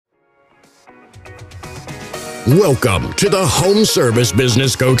Welcome to the Home Service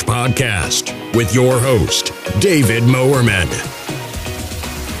Business Coach Podcast with your host, David Mowerman.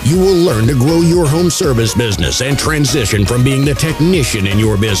 You will learn to grow your home service business and transition from being the technician in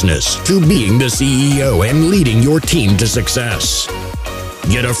your business to being the CEO and leading your team to success.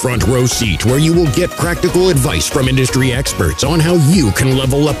 Get a front row seat where you will get practical advice from industry experts on how you can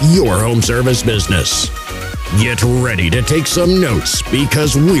level up your home service business. Get ready to take some notes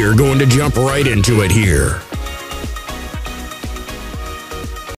because we're going to jump right into it here.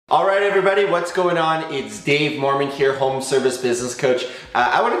 All right, everybody, what's going on? It's Dave Mowerman here, Home Service Business Coach.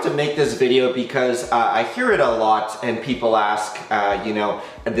 I wanted to make this video because I hear it a lot and people ask,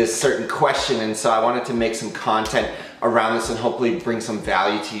 this certain question, and so I wanted to make some content around this and hopefully bring some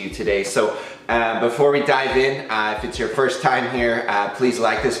value to you today. So before we dive in, if it's your first time here, please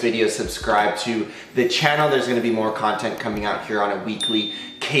like this video, subscribe to the channel. There's gonna be more content coming out here on a weekly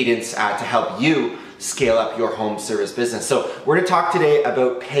cadence to help you scale up your home service business. So we're gonna talk today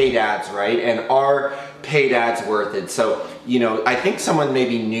about paid ads, right? And are paid ads worth it? So, I think someone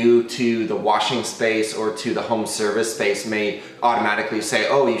maybe new to the washing space or to the home service space may automatically say,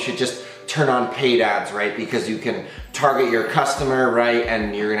 oh, you should just turn on paid ads, right? Because you can target your customer, right?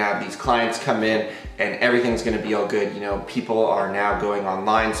 And you're gonna have these clients come in and everything's gonna be all good. People are now going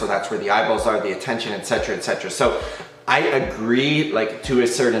online, so that's where the eyeballs are, the attention, et cetera, et cetera. So I agree, to a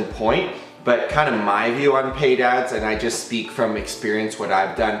certain point, but kind of my view on paid ads, and I just speak from experience, what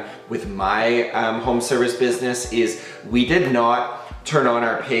I've done with my home service business is we did not turn on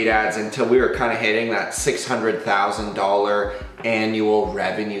our paid ads until we were kind of hitting that $600,000 annual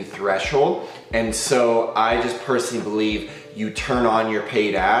revenue threshold. And so I just personally believe you turn on your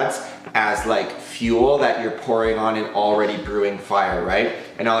paid ads as like fuel that you're pouring on an already brewing fire, right?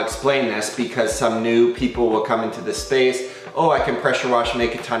 And I'll explain this because some new people will come into the space, oh, I can pressure wash,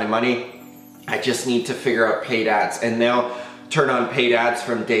 make a ton of money. I just need to figure out paid ads, and they'll turn on paid ads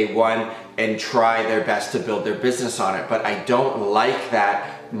from day one and try their best to build their business on it. But I don't like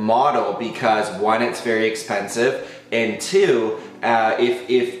that model because one, it's very expensive, and two,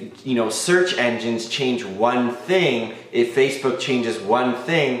 if search engines change one thing, if Facebook changes one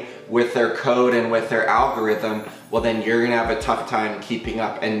thing with their code and with their algorithm, well then you're gonna have a tough time keeping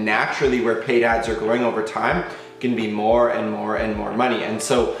up. And naturally, where paid ads are going over time can be more and more and more money. And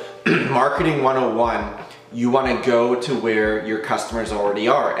so Marketing 101, you want to go to where your customers already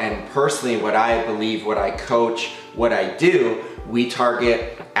are. And personally, what I believe, what I coach, what I do, we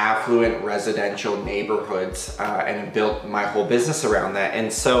target affluent residential neighborhoods and built my whole business around that.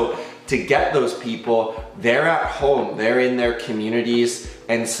 And so to get those people, they're at home, they're in their communities.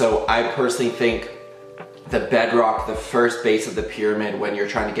 And so I personally think the bedrock, the first base of the pyramid when you're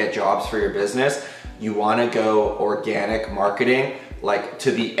trying to get jobs for your business, you want to go organic marketing,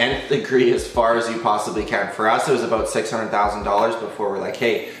 to the nth degree as far as you possibly can. For us, it was about $600,000 before we're like,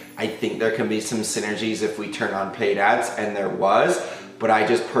 hey, I think there can be some synergies if we turn on paid ads, and there was. But I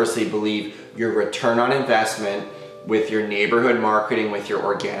just personally believe your return on investment with your neighborhood marketing, with your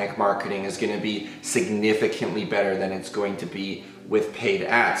organic marketing is gonna be significantly better than it's going to be with paid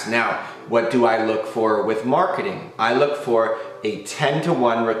ads. Now, what do I look for with marketing? I look for a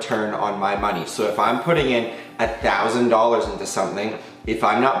 10-to-1 return on my money. So if I'm putting in $1,000 into something, if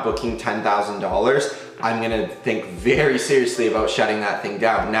I'm not booking $10,000, I'm gonna think very seriously about shutting that thing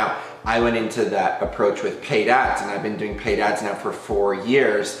down. Now, I went into that approach with paid ads, and I've been doing paid ads now for 4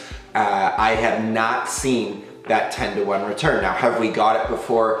 years. I have not seen that 10-to-1 return. Now, have we got it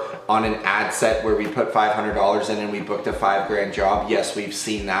before on an ad set where we put $500 in and we booked a $5,000 job? Yes, we've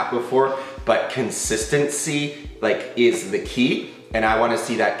seen that before, but consistency is the key, and I want to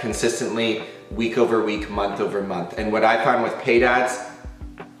see that consistently week over week, month over month. And what I found with paid ads,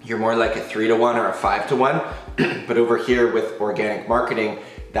 you're more like a 3-to-1 or a 5-to-1, but over here with organic marketing,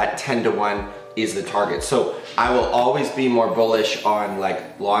 that 10-to-1 is the target. So I will always be more bullish on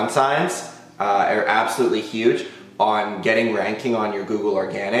lawn signs, are absolutely huge, on getting ranking on your Google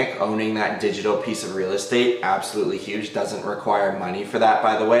Organic, owning that digital piece of real estate, absolutely huge, doesn't require money for that,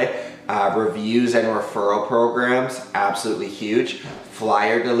 by the way. Reviews and referral programs, absolutely huge.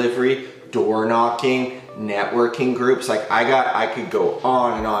 Flyer delivery, door knocking, networking groups, I could go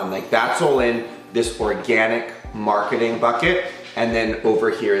on and on. That's all in this organic marketing bucket. And then over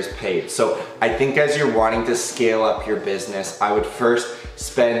here is paid. So I think as you're wanting to scale up your business, I would first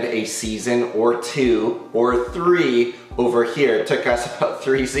spend a season or 2 or 3 over here. It took us about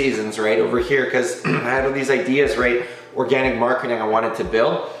 3 seasons, right, over here, because I had all these ideas, right, organic marketing I wanted to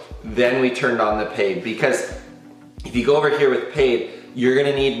build. Then we turned on the paid, because if you go over here with paid, you're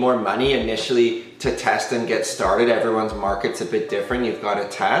gonna need more money initially to test and get started. Everyone's market's a bit different. You've got to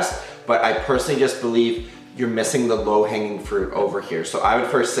test. but I personally just believe you're missing the low-hanging fruit over here. So I would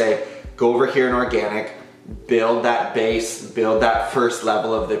first say, go over here in organic, build that base, build that first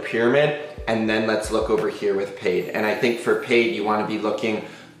level of the pyramid, and then let's look over here with paid. And I think for paid, you want to be looking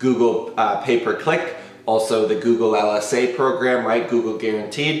Google pay-per-click, also the Google LSA program, right? Google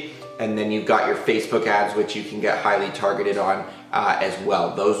Guaranteed. And then you've got your Facebook ads, which you can get highly targeted on as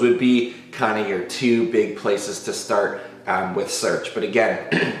well. Those would be kind of your two big places to start with search. But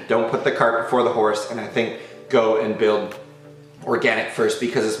again, don't put the cart before the horse, and I think go and build organic first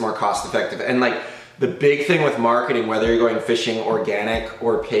because it's more cost effective. And like the big thing with marketing, whether you're going fishing organic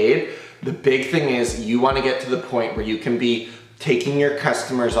or paid, the big thing is you want to get to the point where you can be taking your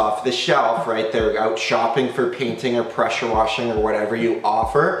customers off the shelf, right? They're out shopping for painting or pressure washing or whatever you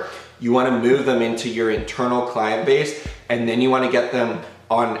offer. You want to move them into your internal client base, and then you want to get them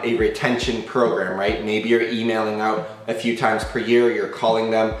on a retention program, right? Maybe you're emailing out a few times per year, you're calling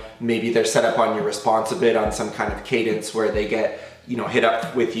them, maybe they're set up on your Responsibid on some kind of cadence where they get, hit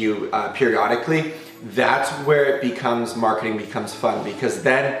up with you periodically. That's where it becomes, marketing becomes fun, because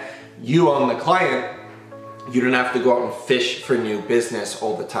then you own the client. You don't have to go out and fish for new business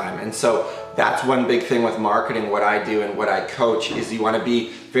all the time. And so that's one big thing with marketing. What I do and what I coach is you want to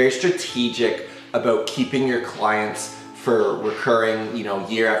be very strategic about keeping your clients for recurring,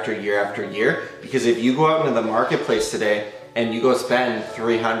 year after year after year. Because if you go out into the marketplace today and you go spend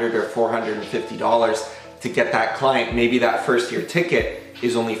 $300 or $450 to get that client, maybe that first year ticket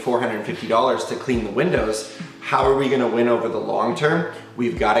is only $450 to clean the windows. How are we going to win over the long term?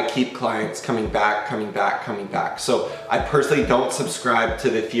 We've got to keep clients coming back, coming back, coming back. So I personally don't subscribe to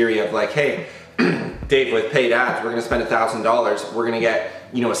the theory of like, hey, Dave, with paid ads, we're going to spend $1,000. We're going to get,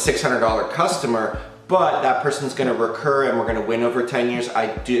 a $600 customer, but that person's going to recur and we're going to win over 10 years.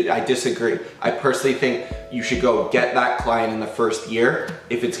 I disagree. I personally think you should go get that client in the first year.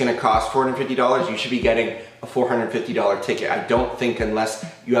 If it's going to cost $450, you should be getting a $450 ticket. I don't think, unless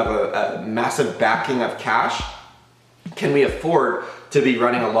you have a massive backing of cash, can we afford to be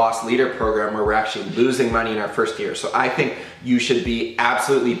running a loss leader program where we're actually losing money in our first year. So I think you should be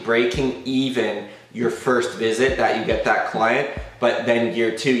absolutely breaking even your first visit that you get that client, but then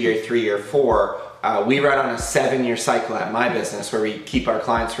year 2, year 3, year 4, we run on a 7-year cycle at my business where we keep our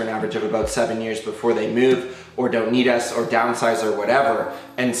clients for an average of about 7 years before they move or don't need us or downsize or whatever.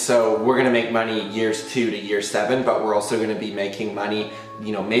 And so we're gonna make money years 2 to year 7, but we're also gonna be making money,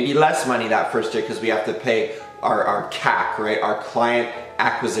 maybe less money that first year because we have to pay our CAC, right? Our client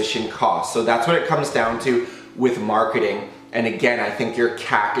acquisition cost. So that's what it comes down to with marketing. And again, I think your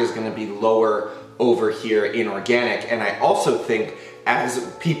CAC is gonna be lower over here in organic. And I also think,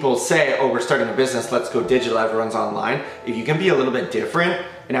 as people say, oh, we're starting a business, let's go digital, everyone's online. If you can be a little bit different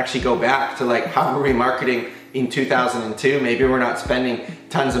and actually go back to like, how were we marketing in 2002? Maybe we're not spending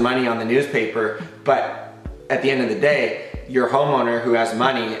tons of money on the newspaper, but at the end of the day, your homeowner who has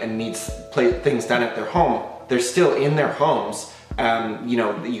money and needs things done at their home, they're still in their homes.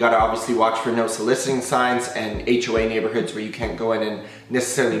 You gotta obviously watch for no soliciting signs and HOA neighborhoods where you can't go in and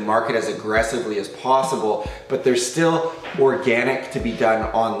necessarily market as aggressively as possible, but there's still organic to be done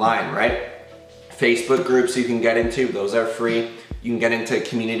online, right? Facebook groups you can get into, those are free. You can get into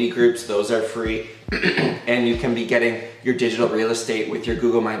community groups, those are free. And you can be getting your digital real estate with your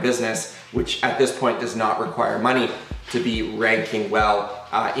Google My Business, which at this point does not require money to be ranking well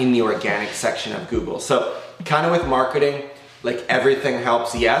in the organic section of Google. So kind of with marketing, like everything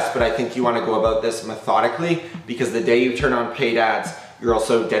helps, yes, but I think you want to go about this methodically, because the day you turn on paid ads, you're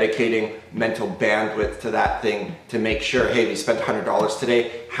also dedicating mental bandwidth to that thing to make sure, hey, we spent $100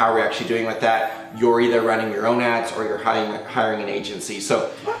 today, how are we actually doing with that? You're either running your own ads or you're hiring an agency.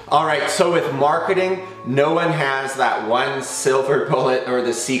 So, all right, so with marketing, no one has that one silver bullet or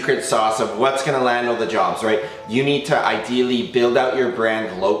the secret sauce of what's gonna land all the jobs, right? You need to ideally build out your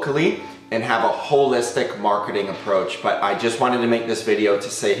brand locally and have a holistic marketing approach. But I just wanted to make this video to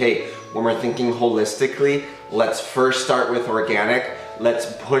say, hey, when we're thinking holistically, let's first start with organic. Let's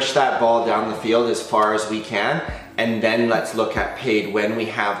push that ball down the field as far as we can, and then let's look at paid when we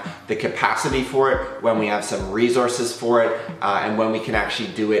have the capacity for it, when we have some resources for it, and when we can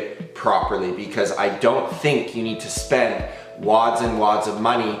actually do it properly. Because I don't think you need to spend wads and wads of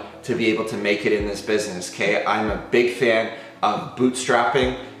money to be able to make it in this business, okay? I'm a big fan of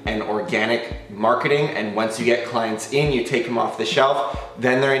bootstrapping and organic marketing, and once you get clients in, you take them off the shelf,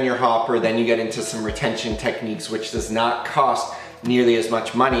 then they're in your hopper, then you get into some retention techniques, which does not cost nearly as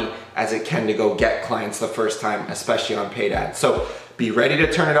much money as it can to go get clients the first time, especially on paid ads. So be ready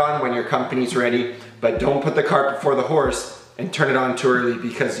to turn it on when your company's ready, but don't put the cart before the horse and turn it on too early,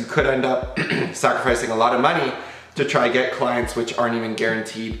 because you could end up sacrificing a lot of money to try to get clients which aren't even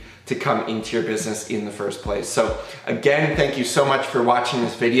guaranteed to come into your business in the first place. So again, thank you so much for watching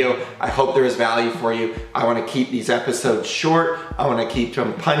this video. I hope there is value for you. I want to keep these episodes short. I want to keep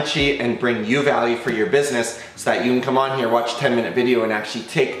them punchy and bring you value for your business so that you can come on here, watch a 10-minute video and actually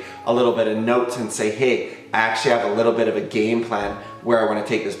take a little bit of notes and say, hey, I actually have a little bit of a game plan where I want to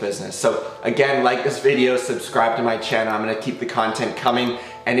take this business. So again, like this video, subscribe to my channel. I'm going to keep the content coming.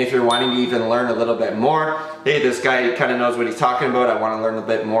 And if you're wanting to even learn a little bit more, hey, this guy kind of knows what he's talking about, I want to learn a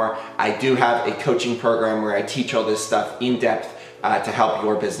bit more, I do have a coaching program where I teach all this stuff in depth to help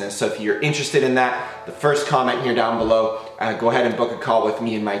your business. So if you're interested in that, the first comment here down below, go ahead and book a call with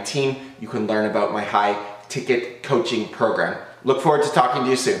me and my team. You can learn about my high ticket coaching program. Look forward to talking to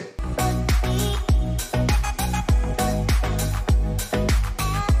you soon.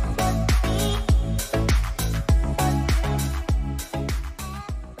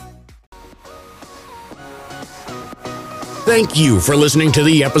 Thank you for listening to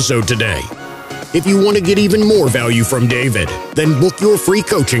the episode today. If you want to get even more value from David, then book your free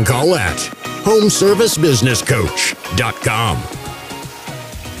coaching call at homeservicebusinesscoach.com.